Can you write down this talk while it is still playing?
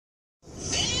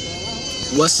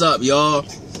What's up, y'all?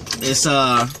 It's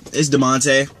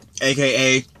DeMonte,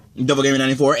 aka Double Gamer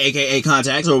 94, aka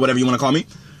ContakZ, or whatever you want to call me.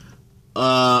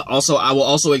 Also, I will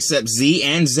also accept Z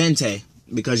and Zente,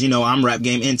 because, you know, I'm Rap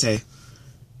Game Inte.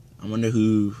 I wonder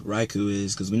who Raikou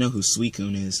is, because we know who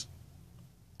Suicune is.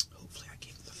 Hopefully I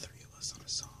get the three of us on a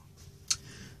song.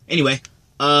 Anyway,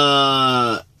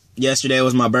 yesterday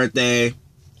was my birthday.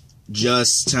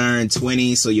 Just turned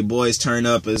 20, so your boy's turn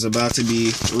up is about to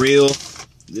be real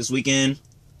this weekend,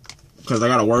 because I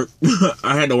gotta work.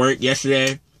 I had to work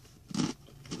yesterday,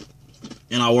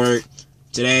 and I work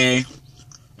today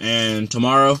and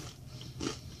tomorrow.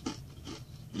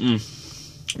 I'm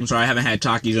sorry, I haven't had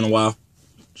Takis in a while.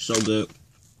 So good.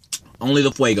 Only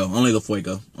the fuego. Only the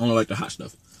fuego. Only like the hot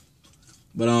stuff.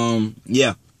 But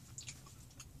yeah.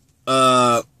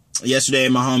 Yesterday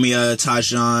my homie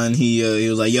Tashawn, he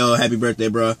was like, "Yo, happy birthday,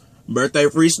 bro. Birthday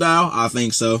freestyle?" I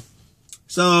think so.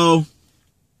 So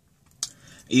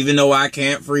even though I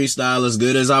can't freestyle as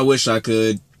good as I wish I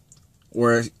could,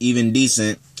 or even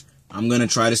decent, I'm gonna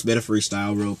try to spit a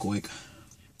freestyle real quick.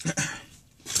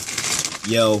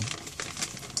 Yo,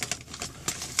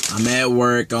 I'm at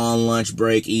work on lunch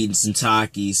break eating some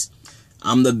Takis.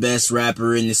 I'm the best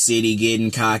rapper in the city getting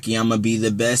cocky. I'ma be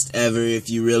the best ever. If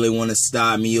you really want to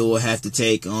stop me, you'll have to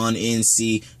take on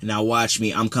NC. Now watch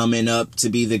me, I'm coming up to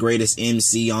be the greatest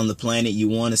MC on the planet. You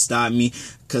want to stop me?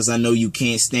 Cause I know you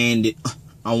can't stand it.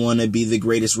 I want to be the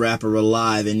greatest rapper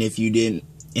alive. And if you didn't,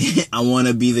 I want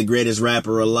to be the greatest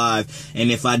rapper alive.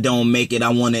 And if I don't make it, I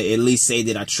want to at least say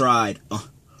that I tried.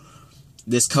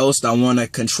 This coast, I want to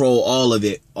control all of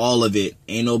it. All of it.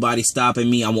 Ain't nobody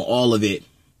stopping me. I want all of it.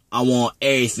 I want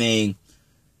everything.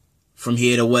 From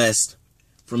here to west.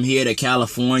 From here to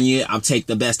California, I'll take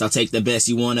the best. I'll take the best.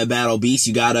 You want to battle Beast?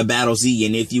 You got to battle Z.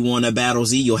 And if you want to battle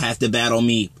Z, you'll have to battle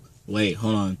me. Wait,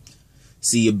 hold on.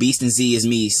 See, a Beast and Z is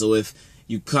me. So if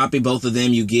you copy both of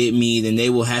them, you get me. Then they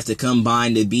will have to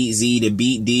combine to beat Z, to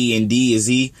beat D, and D is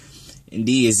Z. And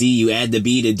D is Z. You add the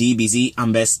B to DBZ.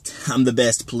 I'm best. I'm the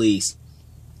best, please.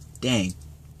 Dang.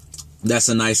 That's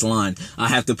a nice line. I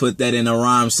have to put that in a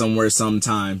rhyme somewhere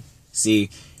sometime.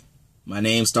 See, my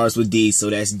name starts with D,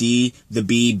 so that's D, the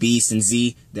B, Beast, and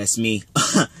Z. That's me.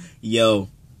 Yo.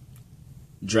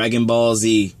 Dragon Ball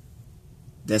Z.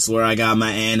 That's where I got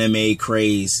my anime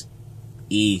craze.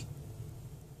 E.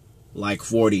 Like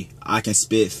 40. I can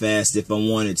spit fast if I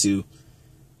wanted to.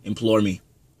 Implore me.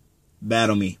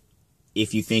 Battle me.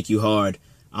 If you think you hard.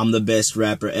 I'm the best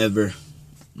rapper ever.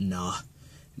 Nah.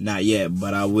 Not yet,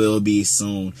 but I will be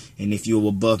soon. And if you're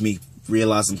above me,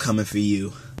 realize I'm coming for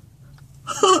you.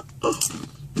 Huh.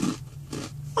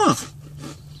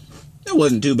 That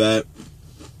wasn't too bad.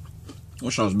 I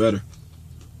wish I was better.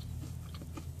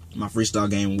 My freestyle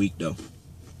game weak, though.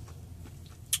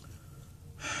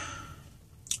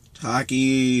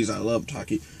 Takis. I love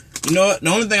Takis. You know what? The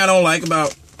only thing I don't like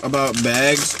about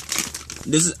bags,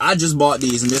 I just bought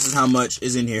these, and this is how much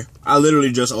is in here. I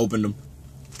literally just opened them.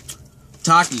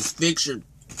 Takis, fix your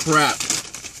crap.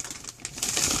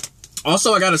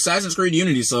 Also, I got Assassin's Creed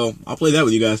Unity, so I'll play that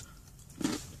with you guys.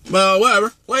 Well,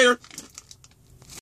 whatever. Later.